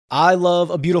I love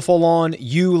a beautiful lawn.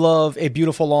 You love a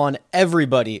beautiful lawn.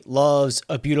 Everybody loves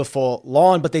a beautiful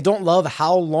lawn, but they don't love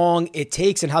how long it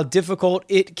takes and how difficult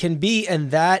it can be.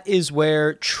 And that is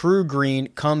where True Green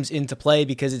comes into play,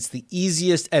 because it's the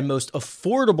easiest and most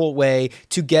affordable way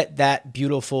to get that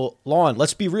beautiful lawn.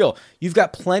 Let's be real. You've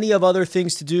got plenty of other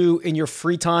things to do in your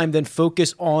free time than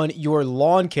focus on your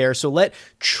lawn care. So let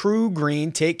True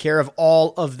Green take care of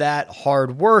all of that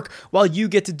hard work while you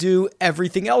get to do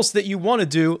everything else that you want to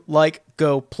do, like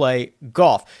go play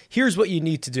golf. Here's what you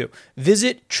need to do.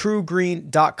 Visit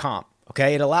truegreen.com.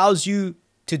 Okay. It allows you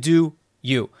to do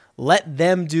you. Let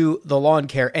them do the lawn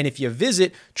care. And if you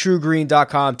visit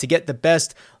truegreen.com to get the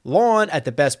best lawn at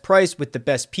the best price with the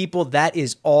best people, that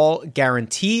is all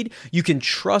guaranteed. You can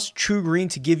trust True Green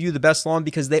to give you the best lawn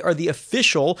because they are the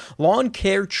official lawn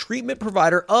care treatment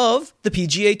provider of the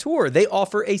PGA Tour. They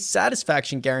offer a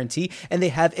satisfaction guarantee, and they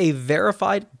have a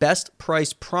verified best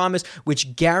price promise,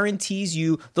 which guarantees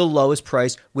you the lowest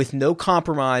price with no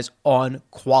compromise on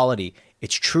quality.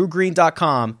 It's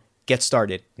truegreen.com. Get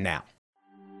started now.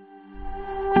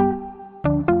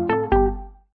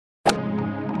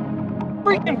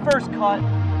 Freaking first cut.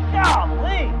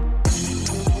 Golly.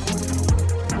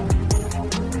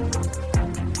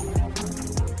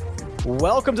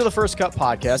 Welcome to the First Cut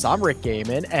Podcast. I'm Rick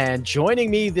Gaiman, and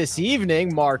joining me this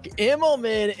evening, Mark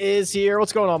Immelman is here.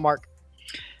 What's going on, Mark?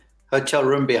 Hotel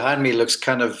room behind me looks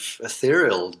kind of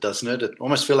ethereal, doesn't it? It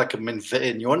almost feels like I'm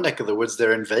in your neck of the woods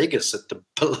there in Vegas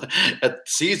at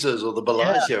Caesars or the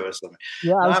Bellagio or something.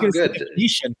 Yeah, I was I'm going good. to say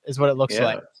Venetian is what it looks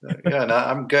like. No,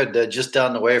 I'm good. Just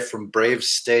down the way from Braves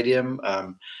Stadium,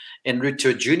 en route to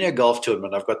a junior golf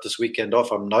tournament. I've got this weekend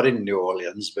off. I'm not in New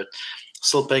Orleans, but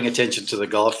still paying attention to the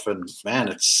golf. And man,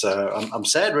 it's I'm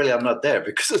sad really I'm not there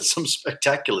because it's some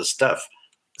spectacular stuff.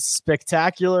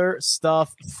 Spectacular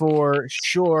stuff for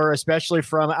sure, especially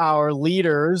from our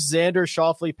leaders, Xander,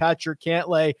 Schauffele, Patrick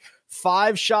Cantlay.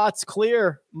 5 shots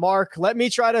clear, Mark. Let me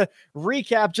try to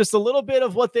recap just a little bit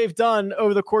of what they've done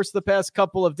over the course of the past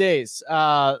couple of days.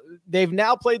 They've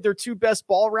now played their 2 best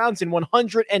ball rounds in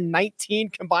 119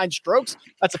 combined strokes.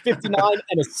 That's a 59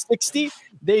 and a 60.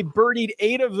 They birdied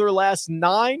 8 of their last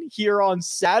 9 here on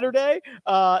Saturday.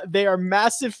 They are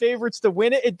massive favorites to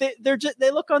win it.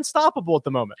 They look unstoppable at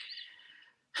the moment.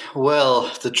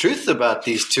 Well, the truth about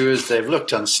these two is they've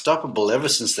looked unstoppable ever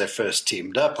since they first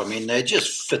teamed up. I mean, they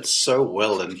just fit so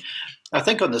well. And I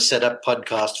think on the setup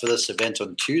podcast for this event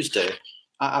on Tuesday,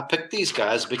 I picked these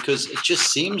guys because it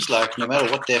just seems like no matter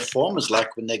what their form is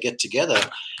like when they get together,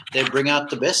 they bring out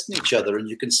the best in each other. And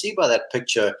you can see by that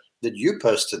picture that you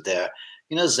posted there,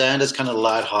 Xander's kind of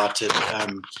lighthearted.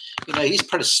 He's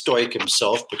pretty stoic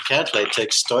himself, but Cantlay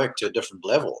takes stoic to a different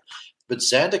level. But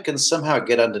Xander can somehow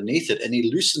get underneath it, and he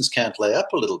loosens Cantlay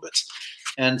up a little bit.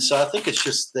 And so I think it's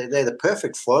just they're the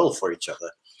perfect foil for each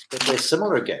other. They're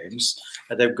similar games.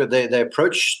 They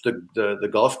approach the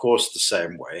golf course the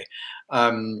same way.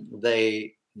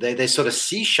 They sort of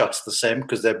see shots the same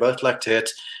because they both like to hit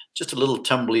just a little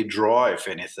tumbly draw, if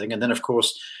anything. And then, of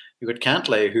course, you've got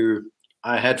Cantlay, who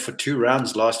I had for 2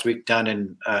 rounds last week down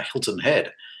in Hilton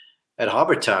Head at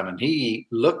Harbour Town, and he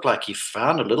looked like he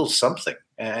found a little something.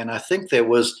 And I think there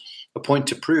was a point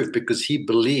to prove because he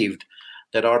believed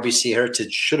that RBC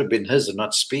Heritage should have been his and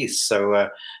not Spieth. So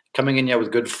coming in here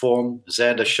with good form,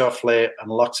 Xander Schauffele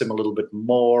unlocks him a little bit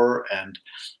more, and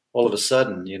all of a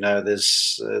sudden,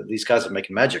 there's these guys are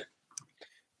making magic.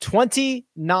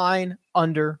 29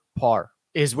 under par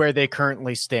is where they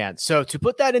currently stand. So to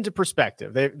put that into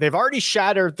perspective, they've already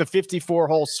shattered the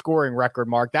 54-hole scoring record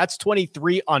mark. That's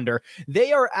 23 under.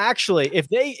 They are actually, if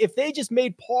they just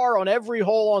made par on every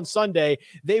hole on Sunday,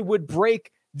 they would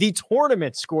break the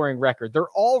tournament scoring record. They're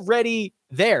already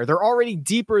there. They're already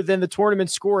deeper than the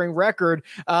tournament scoring record.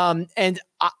 And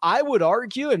I would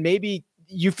argue, and maybe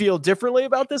you feel differently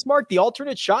about this, Mark, the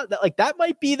alternate shot, that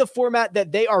might be the format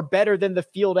that they are better than the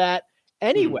field at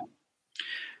anyway.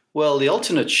 Well, the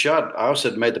alternate shot, I also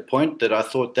had made the point that I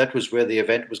thought that was where the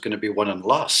event was going to be won and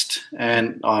lost.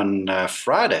 And on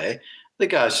Friday, the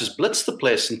guys just blitzed the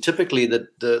place. And typically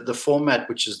the format,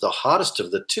 which is the hardest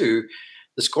of the two,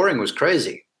 the scoring was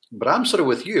crazy. But I'm sort of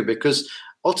with you because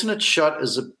alternate shot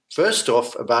is, first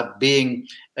off, about being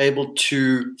able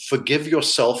to forgive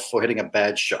yourself for hitting a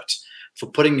bad shot, for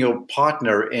putting your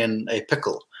partner in a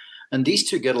pickle. And these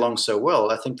two get along so well.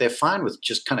 I think they're fine with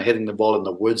just kind of hitting the ball in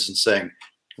the woods and saying,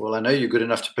 well, I know you're good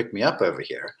enough to pick me up over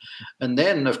here. And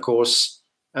then, of course,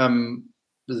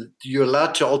 you're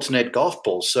allowed to alternate golf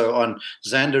balls. So on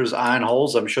Xander's iron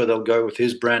holes, I'm sure they'll go with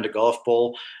his brand of golf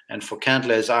ball. And for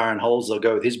Cantlay's iron holes, they'll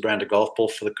go with his brand of golf ball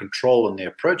for the control and the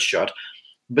approach shot.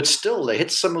 But still, they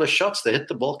hit similar shots. They hit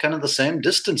the ball kind of the same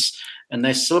distance, and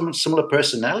they're similar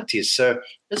personalities. So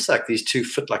it's like these two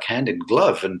fit like hand in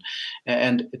glove, and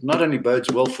it not only bodes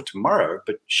well for tomorrow,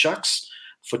 but shucks,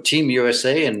 for Team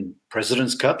USA and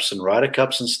President's Cups and Ryder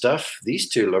Cups and stuff. These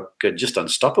two look just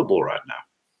unstoppable right now.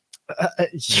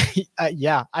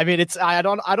 Yeah, I mean, I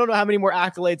don't know how many more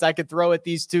accolades I could throw at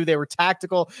these two. They were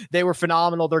tactical, they were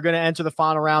phenomenal. They're going to enter the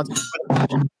final rounds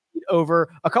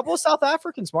over a couple of South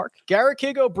Africans, Mark. Garrick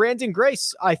Higo, Brandon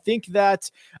Grace. I think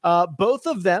that both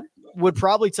of them would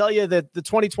probably tell you that the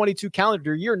 2022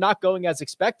 calendar year not going as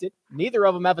expected. Neither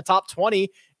of them have a top 20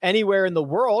 anywhere in the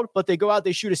world, but they go out,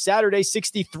 they shoot a Saturday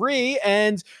 63,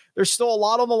 and there's still a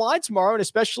lot on the line tomorrow. And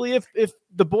especially if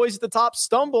the boys at the top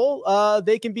stumble,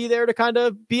 they can be there to kind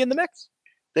of be in the mix.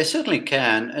 They certainly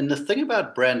can. And the thing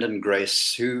about Brandon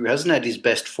Grace, who hasn't had his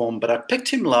best form, but I picked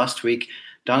him last week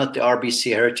down at the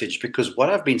RBC Heritage because what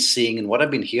I've been seeing and what I've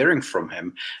been hearing from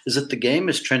him is that the game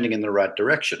is trending in the right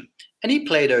direction. And he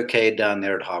played okay down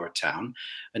there at Harbour Town.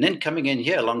 And then coming in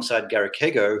here alongside Garrick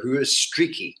Higo, who is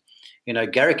streaky. You know,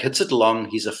 Garrick hits it long.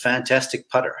 He's a fantastic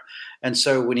putter. And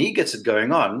so when he gets it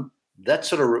going on, that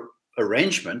sort of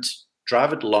arrangement,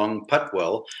 drive it long, putt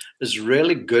well, is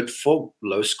really good for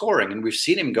low scoring. And we've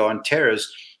seen him go on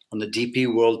tears on the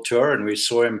DP World Tour, and we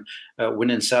saw him win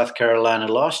in South Carolina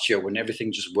last year when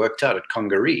everything just worked out at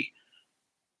Congaree.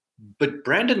 But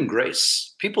Brandon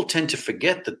Grace, people tend to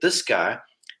forget that this guy,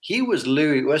 he was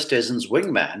Louis Oosthuizen's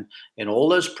wingman in all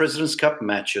those President's Cup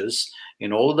matches,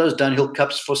 in all of those Dunhill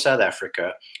Cups for South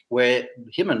Africa, where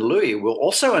him and Louis were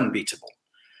also unbeatable.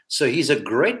 So he's a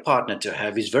great partner to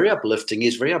have. He's very uplifting.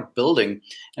 He's very upbuilding.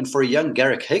 And for a young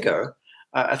Garrick Higo,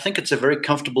 I think it's a very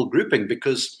comfortable grouping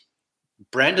because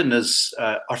Brandon is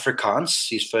Afrikaans,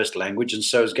 his first language, and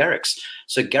so is Garrick's.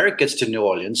 So Garrick gets to New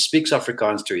Orleans, speaks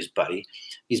Afrikaans to his buddy.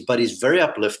 His buddy's very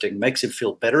uplifting, makes him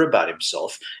feel better about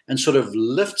himself, and sort of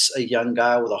lifts a young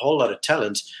guy with a whole lot of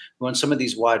talent who on some of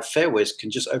these wide fairways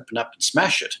can just open up and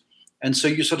smash it. And so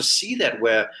you sort of see that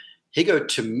where Higo,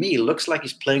 to me, looks like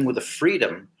he's playing with a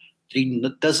freedom that he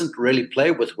doesn't really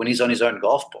play with when he's on his own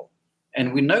golf ball.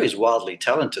 And we know he's wildly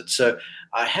talented. So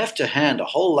I have to hand a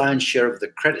whole lion's share of the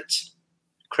credits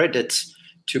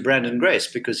to Brandon Grace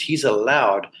because he's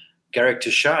allowed Garrick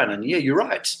to shine. And yeah, you're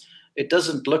right. It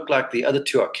doesn't look like the other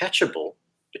two are catchable,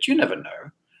 but you never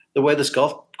know. The way this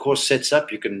golf course sets up,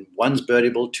 one's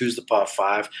birdieable, two's the par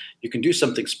 5. You can do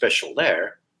something special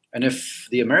there. And if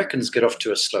the Americans get off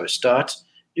to a slow start,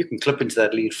 you can clip into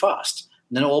that lead fast.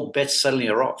 And then all bets suddenly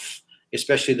are off,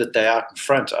 especially that they're out in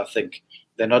front. I think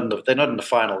they're not in the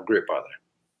final group, are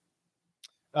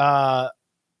they?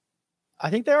 I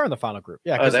think they are in the final group.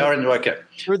 Yeah. They are in the okay.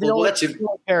 We're the only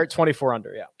pair at 24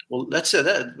 under. Yeah. Well,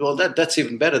 that's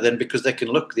even better then because they can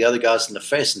look the other guys in the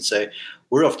face and say,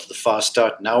 we're off to the fast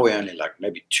start. Now we're only like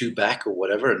maybe 2 back or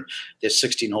whatever, and there's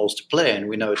 16 holes to play, and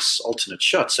we know it's alternate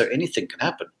shot, so anything can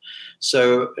happen.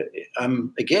 So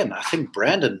again, I think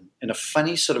Brandon, in a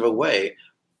funny sort of a way,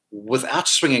 without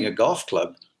swinging a golf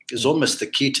club, is almost the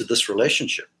key to this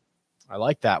relationship. I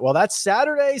like that. Well, that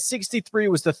Saturday 63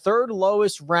 was the third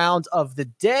lowest round of the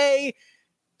day.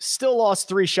 Still lost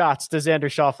 3 shots to Xander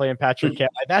Schauffele and Patrick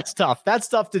Cantlay. That's tough. That's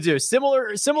tough to do.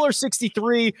 Similar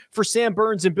 63 for Sam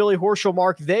Burns and Billy Horschel.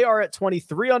 Mark, they are at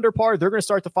 23 under par. They're going to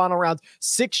start the final round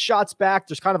 6 shots back.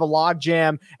 There's kind of a log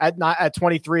jam at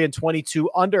 23 and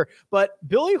 22 under. But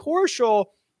Billy Horschel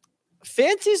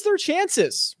fancies their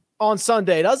chances on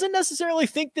Sunday. Doesn't necessarily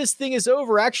think this thing is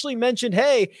over. Actually mentioned,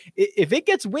 hey, if it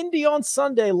gets windy on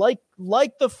Sunday, like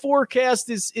the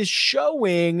forecast is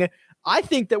showing, I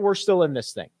think that we're still in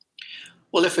this thing.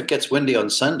 Well, if it gets windy on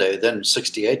Sunday, then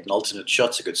 68 and alternate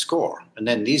shots a good score. And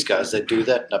then these guys, they do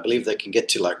that, and I believe they can get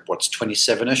to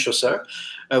 27-ish or so,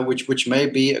 which may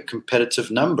be a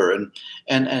competitive number.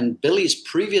 And Billy's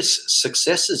previous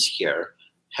successes here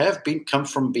have come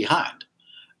from behind.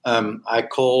 I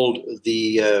called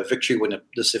the victory when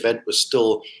this event was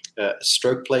still a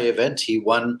stroke play event. He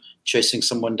won chasing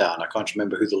someone down. I can't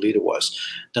remember who the leader was.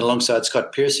 Then alongside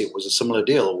Scott Piercy, it was a similar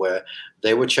deal where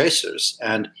they were chasers.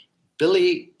 And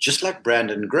Billy, just like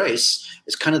Brandon Grace,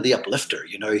 is kind of the uplifter.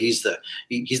 You know, he's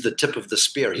the tip of the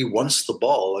spear. He wants the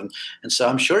ball. And so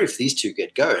I'm sure if these two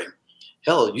get going,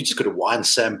 hell, you just got to wind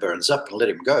Sam Burns up and let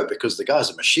him go because the guy's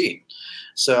a machine.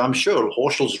 So I'm sure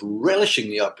Horschel's relishing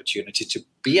the opportunity to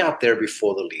be out there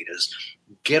before the leaders,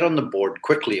 get on the board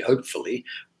quickly, hopefully,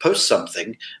 post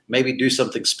something, maybe do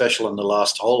something special on the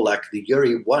last hole like the year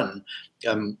he won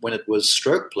when it was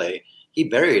stroke play. He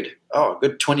buried, a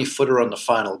good 20-footer on the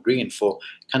final green for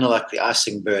kind of like the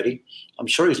icing birdie. I'm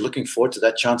sure he's looking forward to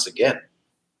that chance again.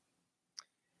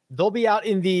 They'll be out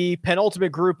in the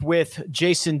penultimate group with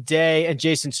Jason Day and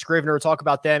Jason Scrivener. We'll talk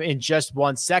about them in just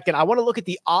 1 second. I want to look at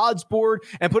the odds board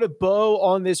and put a bow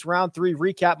on this round 3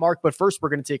 recap, Mark. But first, we're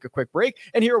going to take a quick break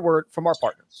and hear a word from our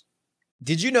partners.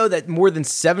 Did you know that more than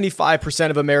 75%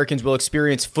 of Americans will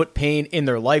experience foot pain in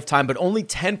their lifetime, but only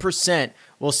 10%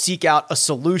 will seek out a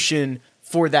solution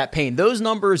for that pain? Those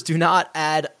numbers do not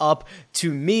add up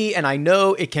to me, and I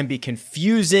know it can be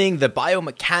confusing, the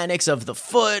biomechanics of the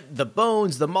foot, the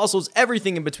bones, the muscles,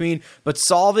 everything in between, but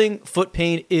solving foot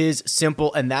pain is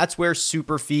simple, and that's where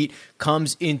Superfeet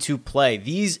comes into play.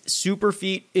 These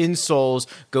Superfeet insoles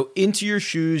go into your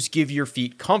shoes, give your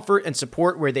feet comfort and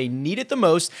support where they need it the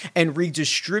most, and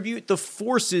redistribute the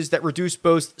forces that reduce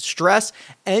both stress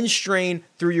and strain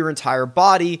through your entire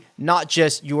body, not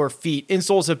just your feet.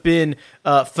 Insoles have been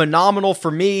phenomenal for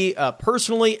me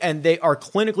personally, and they are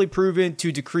clinically proven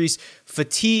to decrease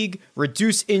fatigue,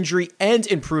 reduce injury, and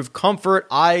improve comfort.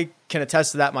 I can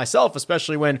attest to that myself,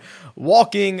 especially when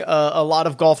walking a lot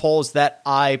of golf holes that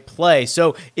I play.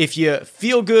 So if you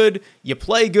feel good, you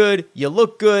play good, you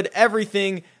look good,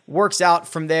 everything works out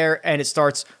from there, and it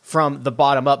starts from the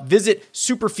bottom up. Visit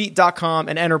superfeet.com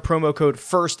and enter promo code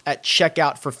FIRST at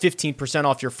checkout for 15%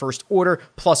 off your first order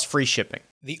plus free shipping.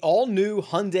 The all-new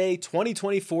Hyundai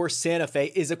 2024 Santa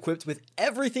Fe is equipped with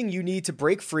everything you need to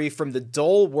break free from the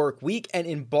dull work week and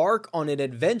embark on an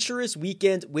adventurous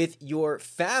weekend with your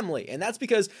family. And that's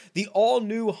because the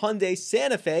all-new Hyundai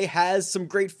Santa Fe has some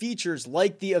great features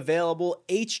like the available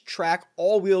H-Track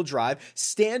all-wheel drive,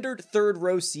 standard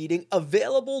third-row seating,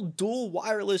 available dual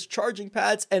wireless charging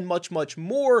pads, and much, much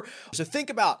more. So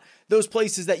think about those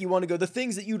places that you want to go, the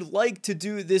things that you'd like to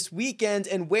do this weekend,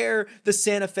 and where the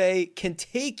Santa Fe can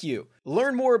take you.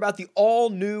 Learn more about the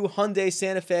all-new Hyundai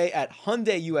Santa Fe at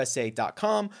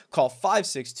HyundaiUSA.com. Call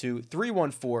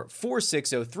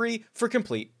 562-314-4603 for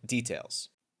complete details.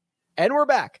 And we're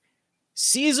back.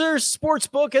 Caesars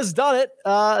Sportsbook has done it.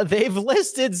 They've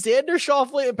listed Xander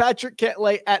Schauffele and Patrick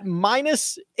Cantlay at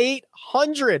minus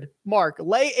 800. Mark,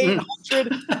 lay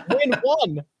 800,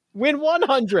 win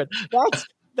 100.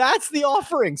 That's the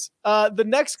offerings. The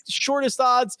next shortest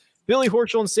odds, Billy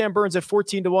Horschel and Sam Burns at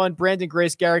 14-1, Brandon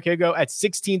Grace, Garrick Higo at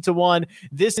 16-1.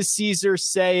 This is Caesar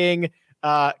saying,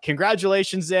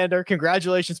 congratulations, Xander.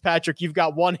 Congratulations, Patrick. You've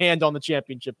got one hand on the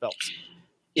championship belts.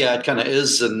 Yeah, it kind of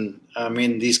is. And I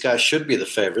mean, these guys should be the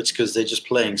favorites because they're just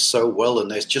playing so well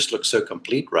and they just look so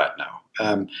complete right now.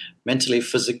 Mentally,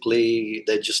 physically,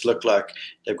 they just look like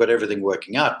they've got everything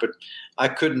working out. But I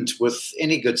couldn't, with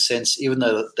any good sense, even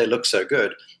though they look so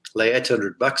good, lay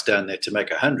 $800 down there to make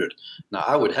 100. Now,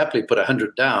 I would happily put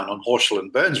 100 down on Horschel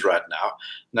and Burns right now,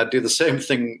 and I'd do the same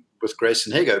thing with Grace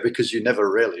and Higo because you never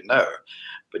really know.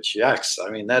 But yikes, I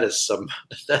mean, that's an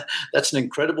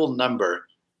incredible number,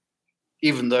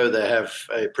 even though they have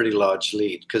a pretty large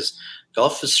lead, because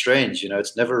golf is strange.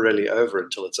 It's never really over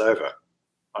until it's over,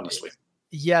 honestly.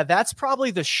 Yeah, that's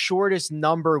probably the shortest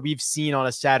number we've seen on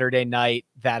a Saturday night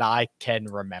that I can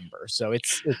remember. So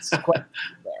it's quite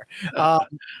there. A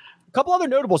couple other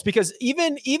notables, because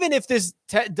even if this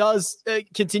does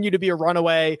continue to be a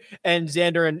runaway and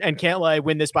Xander and Cantlay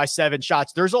win this by 7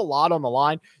 shots, there's a lot on the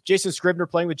line. Jason Scrivener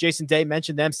playing with Jason Day,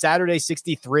 mentioned them. Saturday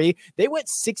 63. They went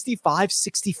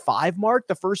 65-65, Mark,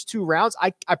 the first 2 rounds.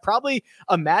 I probably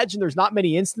imagine there's not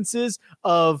many instances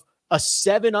of a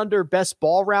 7 under best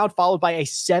ball round followed by a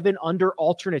 7 under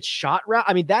alternate shot round.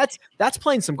 I mean, that's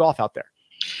playing some golf out there.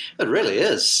 It really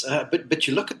is. But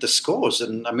you look at the scores,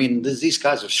 and I mean, these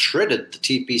guys have shredded the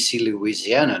TPC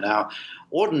Louisiana. Now,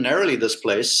 ordinarily this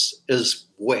place is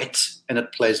wet and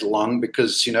it plays long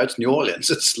because, it's New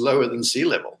Orleans. It's lower than sea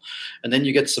level. And then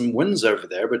you get some winds over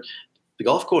there, but the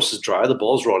golf course is dry. The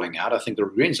ball's rolling out. I think the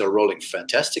greens are rolling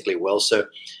fantastically well. So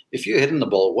if you're hitting the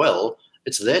ball well,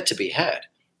 it's there to be had.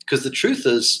 Because the truth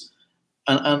is,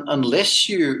 unless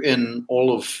you're in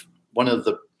all of one of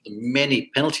the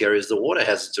many penalty areas, the water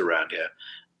hazards around here,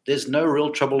 there's no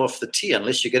real trouble off the tee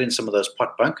unless you get in some of those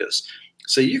pot bunkers.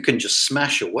 So you can just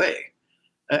smash away.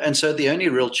 And so the only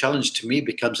real challenge to me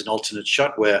becomes an alternate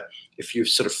shot where if you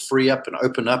sort of free up and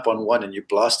open up on one and you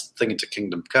blast the thing into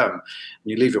Kingdom Come and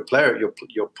you leave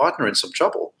your partner in some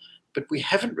trouble. But we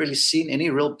haven't really seen any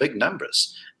real big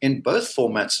numbers in both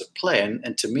formats of play.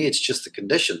 And to me, it's just the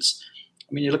conditions. I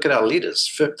mean, you look at our leaders.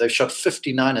 They've shot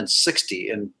 59 and 60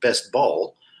 in best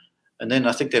ball. And then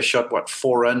I think they've shot,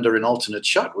 4 under in alternate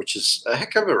shot, which is a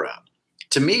heck of a round.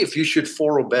 To me, if you shoot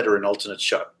 4 or better in alternate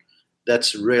shot,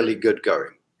 that's really good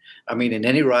going. I mean, in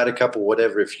any Ryder Cup or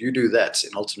whatever, if you do that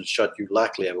in alternate shot, you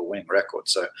likely have a winning record.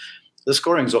 So the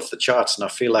scoring's off the charts, and I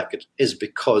feel like it is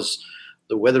because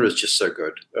the weather is just so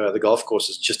good. The golf course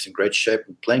is just in great shape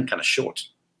and playing kind of short.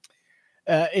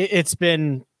 It's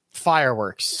been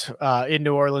fireworks in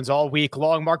New Orleans all week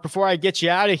long. Mark, before I get you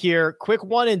out of here, quick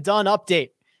one and done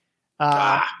update.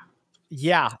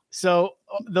 Yeah. So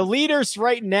the leaders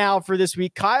right now for this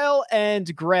week, Kyle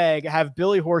and Greg have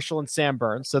Billy Horschel and Sam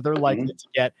Burns. So they're likely to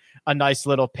get a nice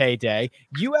little payday.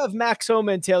 You have Max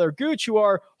Homa and Taylor Gooch, who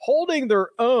are holding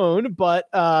their own, but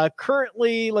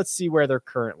currently, let's see where they're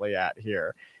currently at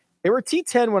here. They were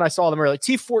T10 when I saw them earlier,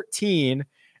 T14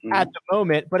 at the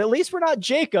moment, but at least we're not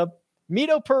Jacob,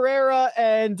 Mito Pereira,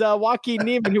 and Joaquin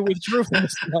Neiman, who withdrew from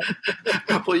this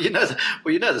one. Well, you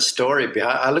know the story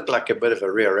behind. I look like a bit of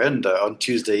a rear end on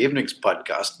Tuesday evening's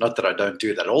podcast. Not that I don't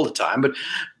do that all the time,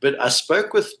 but I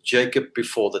spoke with Jacob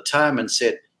before the time and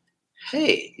said,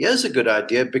 "Hey, here's a good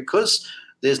idea because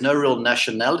there's no real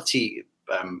nationality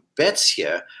bets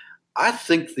here. I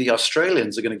think the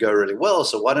Australians are going to go really well.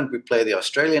 So why don't we play the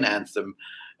Australian anthem?"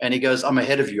 And he goes, "I'm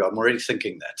ahead of you. I'm already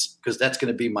thinking that because that's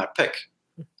going to be my pick."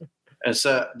 And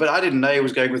so, but I didn't know he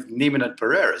was going with Neiman and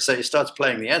Pereira. So he starts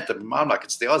playing the anthem. I'm like,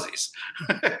 it's the Aussies.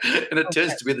 And it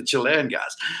turns to be the Chilean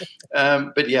guys.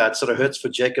 But yeah, it sort of hurts for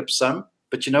Jacob some.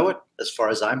 But you know what? As far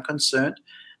as I'm concerned,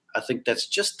 I think that's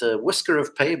just a whisker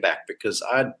of payback because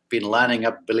I'd been lining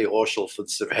up Billy Horschel for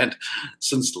this event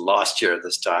since last year at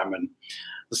this time. And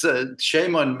so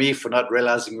shame on me for not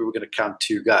realizing we were going to count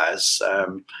two guys.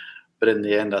 But in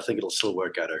the end, I think it'll still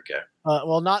work out okay.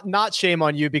 Well, not shame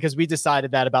on you because we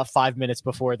decided that about 5 minutes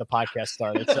before the podcast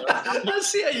started. So I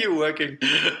see how you're working.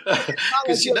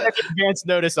 Because advance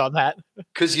notice on that.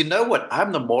 Because you know what?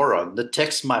 I'm the moron that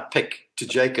texts my pick to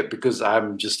Jacob because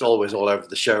I'm just always all over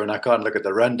the show and I can't look at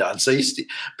the rundown. So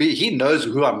he knows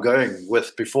who I'm going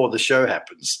with before the show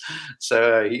happens.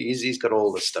 So he's got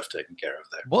all this stuff taken care of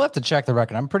there. We'll have to check the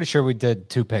record. I'm pretty sure we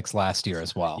did 2 picks last year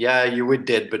as well. Yeah, we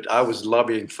did, but I was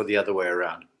lobbying for the other way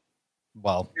around.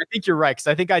 Well, I think you're right because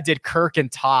I think I did Kirk and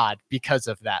Todd because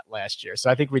of that last year. So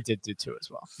I think we did do 2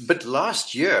 as well. But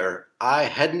last year, I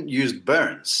hadn't used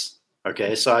Burns.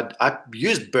 Okay, so I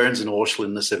used Burns and Horschel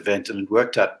in this event, and it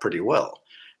worked out pretty well.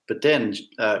 But then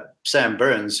Sam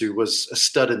Burns, who was a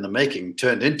stud in the making,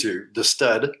 turned into the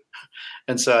stud.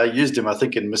 And so I used him, I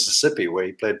think, in Mississippi, where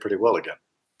he played pretty well again.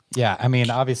 Yeah, I mean,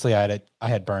 obviously, I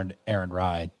had burned Aaron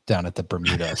Rye down at the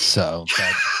Bermuda, so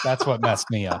that's what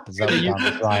messed me up. Is that was down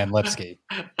with Ryan Lipsky?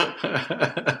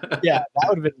 Yeah, that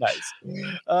would have been nice.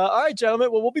 All right,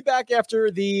 gentlemen. Well, we'll be back after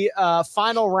the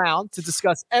final round to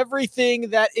discuss everything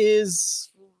that is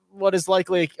what is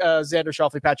likely Xander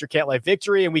Schauffele, Patrick Cantlay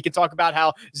victory, and we can talk about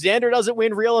how Xander doesn't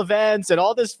win real events and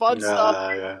all this fun stuff.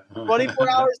 Yeah. 24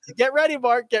 hours. Get ready,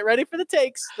 Mark. Get ready for the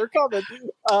takes. They're coming.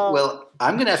 Well,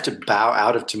 I'm going to have to bow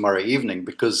out of tomorrow evening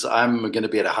because I'm going to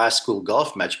be at a high school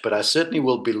golf match, but I certainly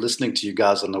will be listening to you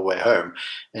guys on the way home.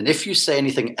 And if you say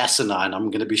anything asinine,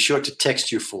 I'm going to be sure to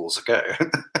text you fools, okay?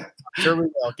 Sure we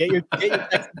will. Get your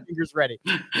text fingers ready.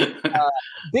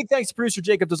 Big thanks to producer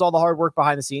Jacob, does all the hard work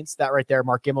behind the scenes. That right there,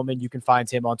 Mark Immelman. You can find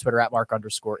him on Twitter at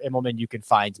Mark_Immelman. You can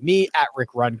find me at Rick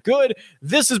Run Good.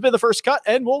 This has been The First Cut,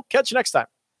 and we'll catch you next time.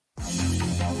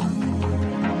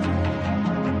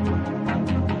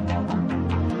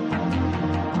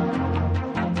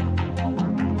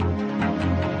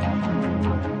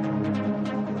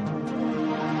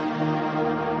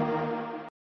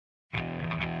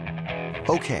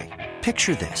 Okay,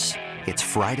 picture this. It's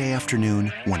Friday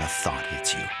afternoon when a thought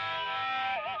hits you.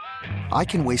 I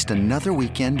can waste another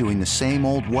weekend doing the same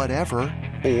old whatever,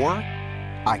 or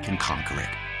I can conquer it.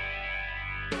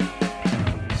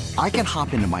 I can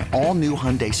hop into my all-new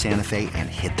Hyundai Santa Fe and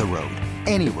hit the road.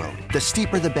 Any road. The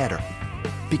steeper, the better.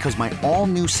 Because my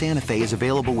all-new Santa Fe is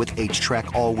available with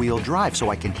H-Track all-wheel drive, so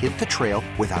I can hit the trail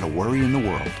without a worry in the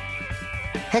world.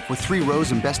 Heck, with 3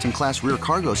 rows and best-in-class rear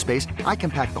cargo space, I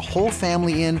can pack the whole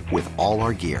family in with all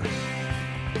our gear.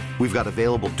 We've got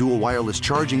available dual wireless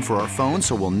charging for our phones,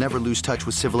 so we'll never lose touch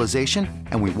with civilization,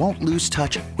 and we won't lose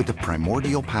touch with the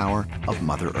primordial power of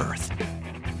Mother Earth.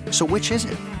 So which is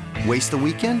it? Waste the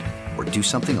weekend or do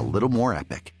something a little more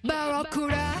epic?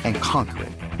 And conquer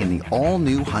it in the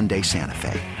all-new Hyundai Santa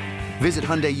Fe. Visit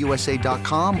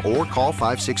HyundaiUSA.com or call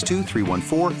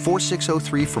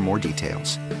 562-314-4603 for more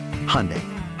details. Hyundai,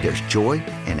 there's joy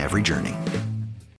in every journey.